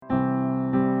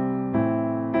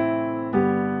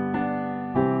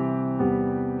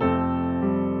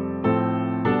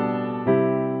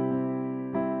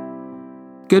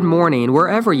Good morning,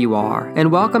 wherever you are, and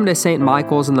welcome to St.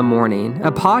 Michael's in the Morning,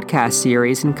 a podcast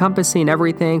series encompassing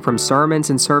everything from sermons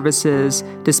and services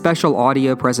to special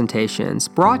audio presentations,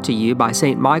 brought to you by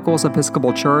St. Michael's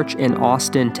Episcopal Church in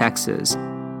Austin, Texas.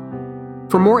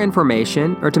 For more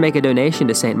information or to make a donation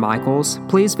to St. Michael's,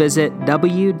 please visit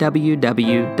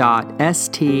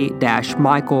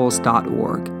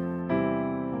www.st-michaels.org.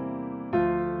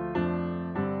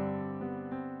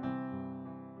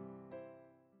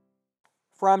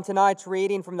 From tonight's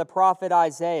reading from the prophet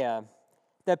Isaiah,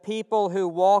 the people who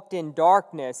walked in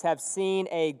darkness have seen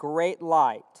a great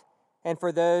light, and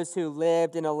for those who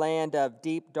lived in a land of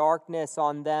deep darkness,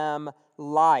 on them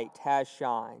light has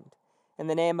shined. In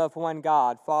the name of one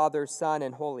God, Father, Son,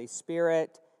 and Holy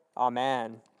Spirit,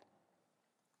 Amen.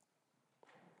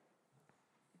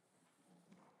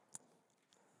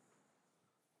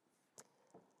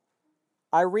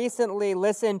 I recently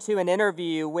listened to an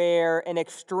interview where an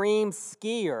extreme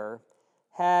skier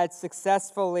had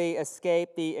successfully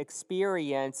escaped the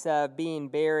experience of being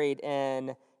buried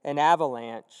in an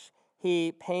avalanche.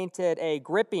 He painted a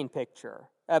gripping picture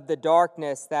of the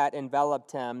darkness that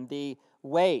enveloped him, the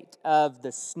weight of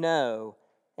the snow,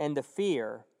 and the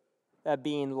fear of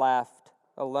being left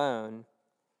alone.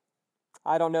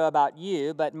 I don't know about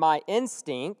you, but my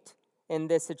instinct in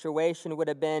this situation would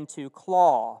have been to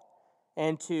claw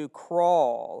and to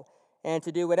crawl and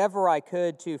to do whatever I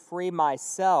could to free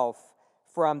myself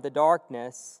from the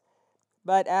darkness.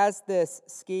 But as this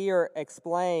skier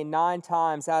explained, 9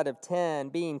 times out of 10,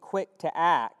 being quick to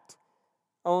act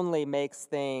only makes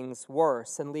things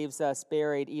worse and leaves us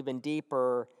buried even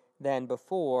deeper than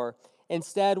before.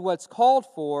 Instead, what's called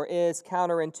for is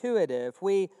counterintuitive.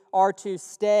 We are to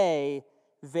stay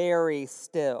very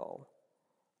still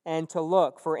and to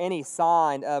look for any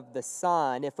sign of the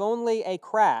sun, if only a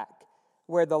crack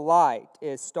where the light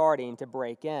is starting to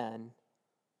break in.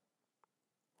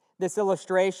 This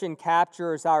illustration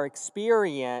captures our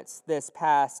experience this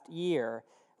past year.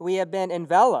 We have been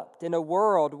enveloped in a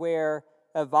world where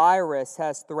a virus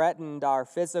has threatened our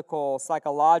physical,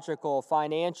 psychological,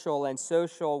 financial, and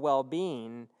social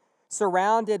well-being,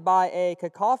 surrounded by a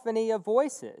cacophony of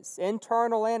voices,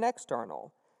 internal and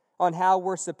external, on how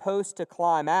we're supposed to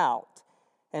climb out,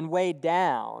 and weighed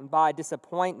down by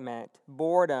disappointment,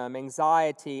 boredom,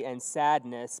 anxiety, and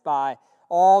sadness, by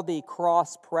all the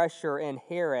cross-pressure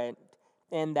inherent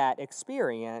in that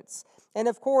experience. And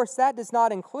of course, that does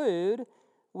not include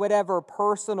whatever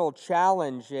personal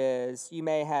challenges you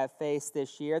may have faced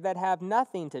this year that have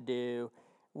nothing to do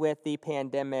with the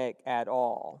pandemic at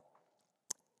all.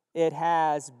 It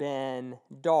has been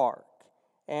dark,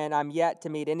 and I'm yet to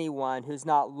meet anyone who's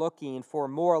not looking for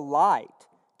more light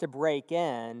to break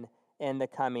in the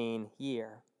coming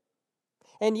year.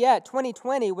 And yet,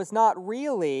 2020 was not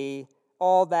really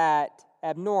all that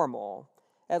abnormal,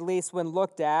 at least when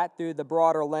looked at through the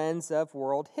broader lens of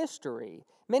world history.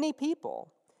 Many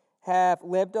people have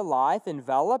lived a life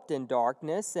enveloped in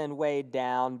darkness and weighed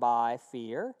down by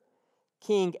fear.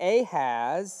 King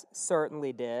Ahaz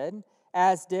certainly did,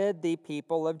 as did the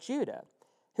people of Judah,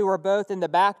 who are both in the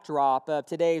backdrop of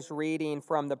today's reading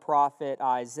from the prophet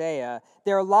Isaiah.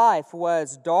 Their life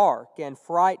was dark and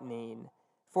frightening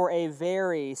for a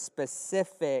very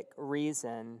specific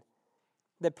reason.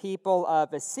 The people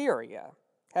of Assyria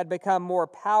had become more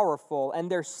powerful, and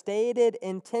their stated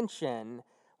intention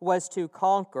was to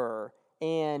conquer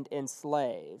and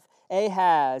enslave.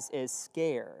 Ahaz is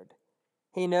scared.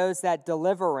 He knows that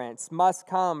deliverance must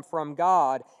come from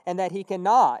God and that he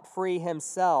cannot free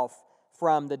himself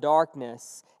from the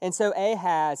darkness. And so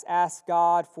Ahaz asked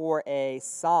God for a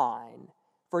sign,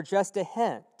 for just a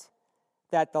hint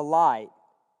that the light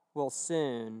will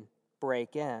soon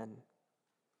break in.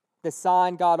 The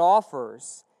sign God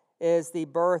offers is the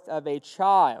birth of a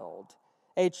child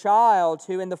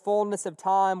who in the fullness of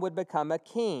time would become a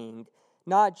king,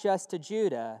 not just to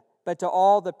Judah, but to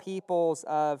all the peoples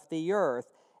of the earth.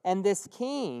 And this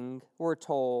king, we're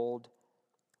told,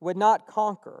 would not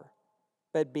conquer,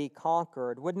 but be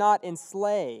conquered, would not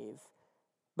enslave,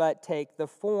 but take the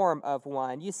form of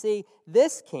one. You see,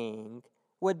 this king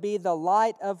would be the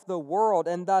light of the world,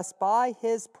 and thus by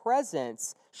his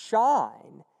presence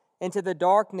shine into the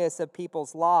darkness of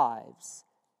people's lives,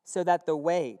 so that the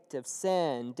weight of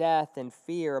sin, death, and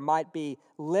fear might be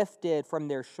lifted from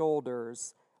their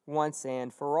shoulders once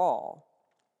and for all.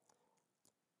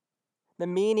 The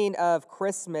meaning of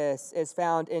Christmas is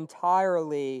found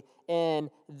entirely in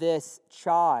this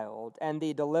child and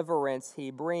the deliverance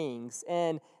he brings,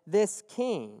 in this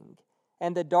king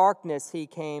and the darkness he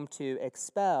came to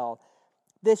expel.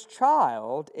 This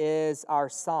child is our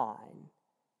sign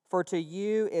For to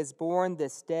you is born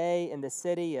this day in the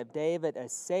city of David a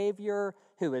Savior,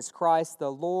 who is Christ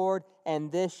the Lord, and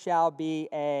this shall be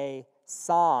a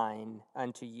sign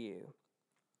unto you."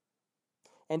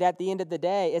 And at the end of the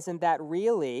day, isn't that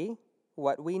really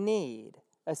what we need?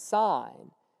 A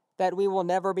sign that we will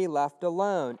never be left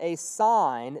alone, a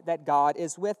sign that God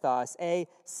is with us, a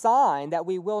sign that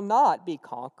we will not be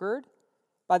conquered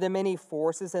by the many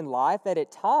forces in life that at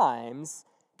times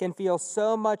can feel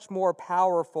so much more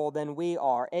powerful than we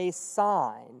are, a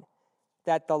sign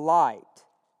that the light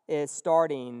is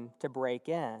starting to break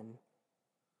in.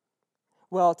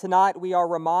 Well, tonight we are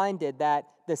reminded that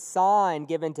the sign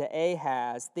given to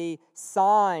Ahaz, the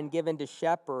sign given to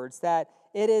shepherds, that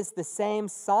it is the same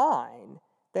sign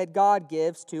that God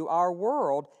gives to our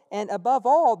world, and above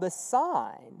all, the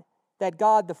sign that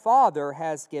God the Father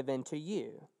has given to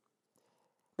you.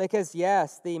 Because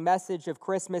yes, the message of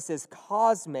Christmas is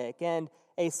cosmic and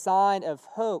a sign of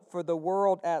hope for the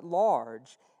world at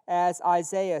large. As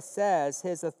Isaiah says,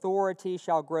 his authority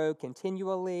shall grow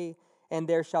continually, and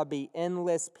there shall be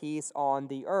endless peace on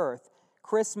the earth.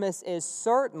 Christmas is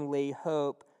certainly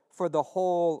hope for the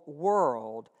whole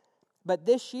world. But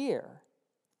this year,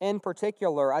 in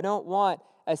particular, I don't want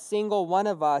a single one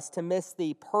of us to miss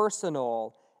the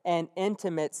personal and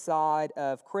intimate side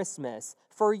of Christmas.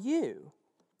 For you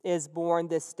is born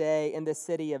this day in the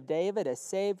city of David a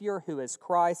Savior, who is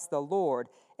Christ the Lord.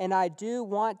 And I do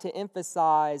want to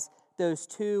emphasize those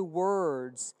two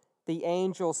words the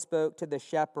angel spoke to the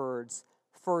shepherds: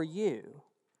 for you.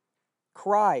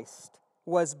 Christ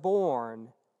was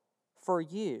born for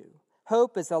you.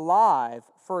 Hope is alive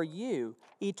for you.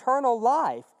 Eternal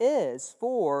life is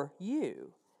for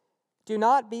you. "Do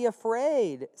not be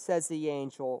afraid," says the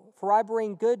angel, "for I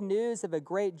bring good news of a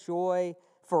great joy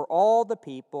for all the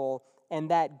people," and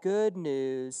that good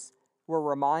news, we're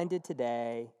reminded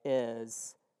today,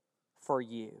 is for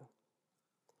you.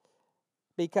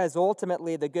 Because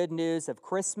ultimately the good news of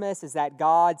Christmas is that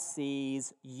God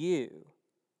sees you.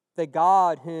 The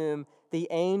God whom the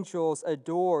angels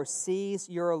adore sees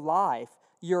your life,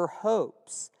 your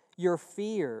hopes, your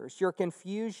fears, your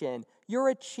confusion, your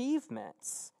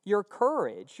achievements, your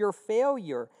courage, your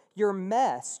failure, your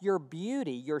mess, your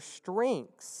beauty, your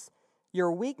strengths,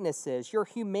 your weaknesses, your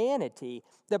humanity,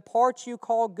 the parts you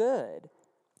call good,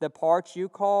 the parts you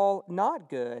call not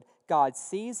good. God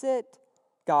sees it,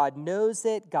 God knows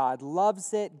it, God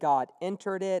loves it, God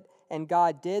entered it, and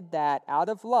God did that out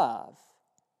of love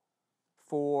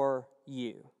for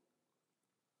you.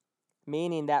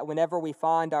 Meaning that whenever we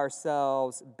find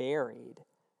ourselves buried,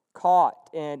 caught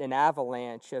in an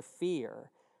avalanche of fear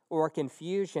or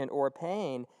confusion or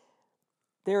pain,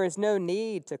 there is no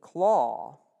need to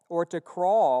claw or to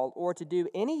crawl or to do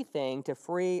anything to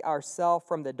free ourselves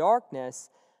from the darkness,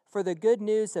 for the good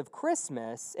news of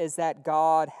Christmas is that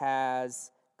God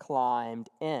has climbed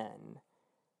in.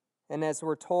 And as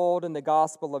we're told in the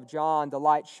Gospel of John, the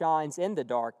light shines in the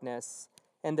darkness,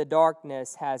 and the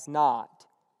darkness has not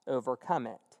overcome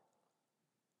it.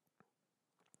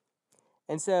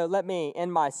 And so let me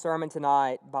end my sermon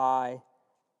tonight by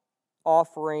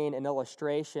offering an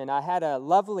illustration. I had a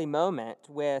lovely moment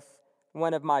with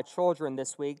one of my children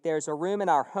this week. There's a room in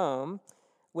our home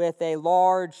with a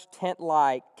large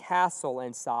tent-like castle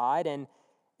inside, and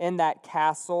in that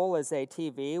castle is a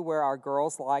TV where our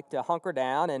girls like to hunker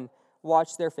down and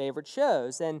watch their favorite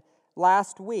shows. And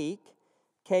last week,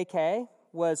 KK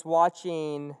was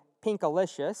watching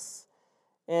Pinkalicious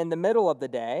in the middle of the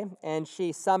day, and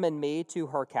she summoned me to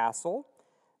her castle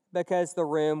because the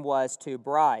room was too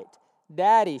bright.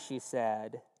 "Daddy," she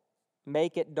said,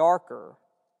 "make it darker."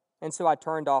 And so I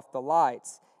turned off the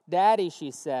lights. "Daddy," she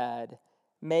said,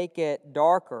 "make it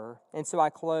darker." And so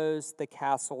I closed the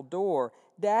castle door.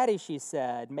 "Daddy," she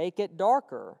said, "make it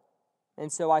darker."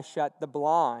 And so I shut the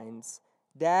blinds.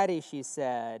 "Daddy," she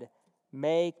said,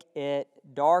 "make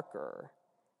it darker."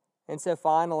 And so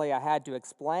finally I had to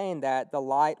explain that the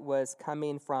light was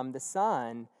coming from the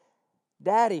sun.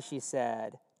 "Daddy," she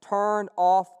said, "turn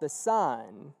off the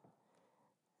sun."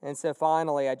 And so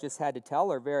finally I just had to tell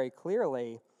her very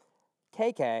clearly,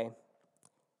 "KK,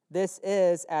 this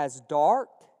is as dark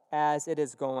as it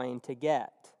is going to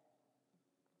get."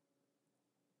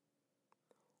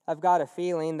 I've got a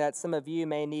feeling that some of you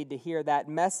may need to hear that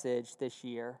message this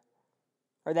year,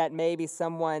 or that maybe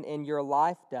someone in your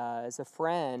life does, a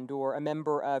friend or a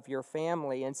member of your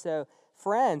family. And so,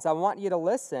 friends, I want you to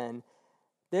listen.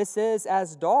 This is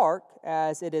as dark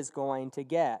as it is going to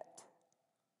get.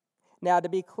 Now, to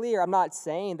be clear, I'm not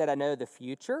saying that I know the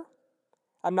future.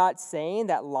 I'm not saying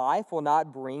that life will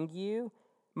not bring you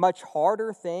much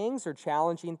harder things or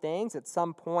challenging things at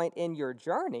some point in your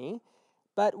journey.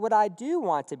 But what I do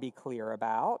want to be clear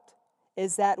about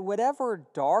is that whatever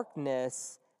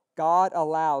darkness God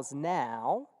allows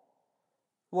now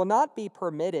will not be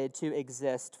permitted to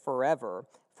exist forever.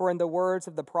 For in the words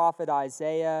of the prophet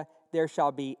Isaiah, there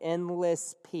shall be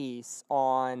endless peace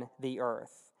on the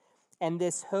earth. And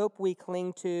this hope we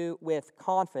cling to with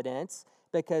confidence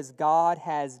because God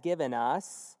has given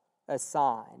us a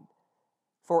sign.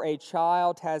 For a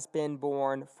child has been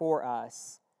born for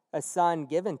us, a son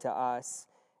given to us,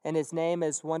 and his name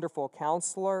is Wonderful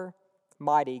Counselor,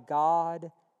 Mighty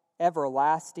God,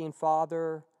 Everlasting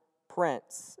Father,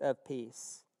 Prince of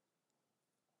Peace.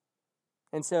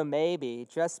 And so maybe,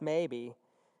 just maybe,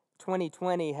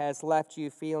 2020 has left you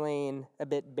feeling a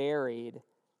bit buried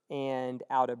and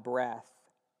out of breath.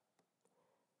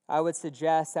 I would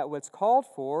suggest that what's called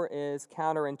for is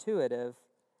counterintuitive.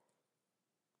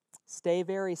 Stay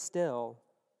very still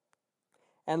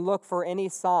and look for any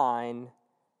sign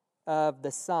of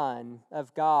the Son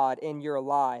of God in your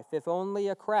life, if only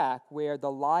a crack where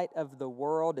the light of the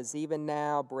world is even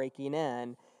now breaking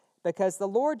in. Because the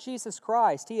Lord Jesus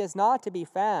Christ, he is not to be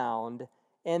found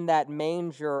in that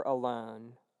manger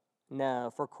alone.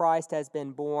 No, for Christ has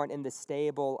been born in the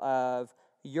stable of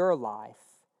your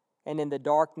life and in the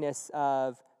darkness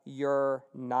of your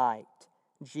night.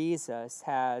 Jesus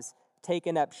has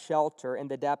taken up shelter in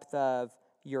the depth of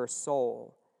your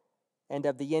soul, and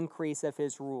of the increase of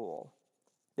his rule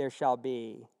there shall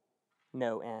be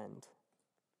no end.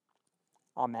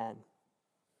 Amen.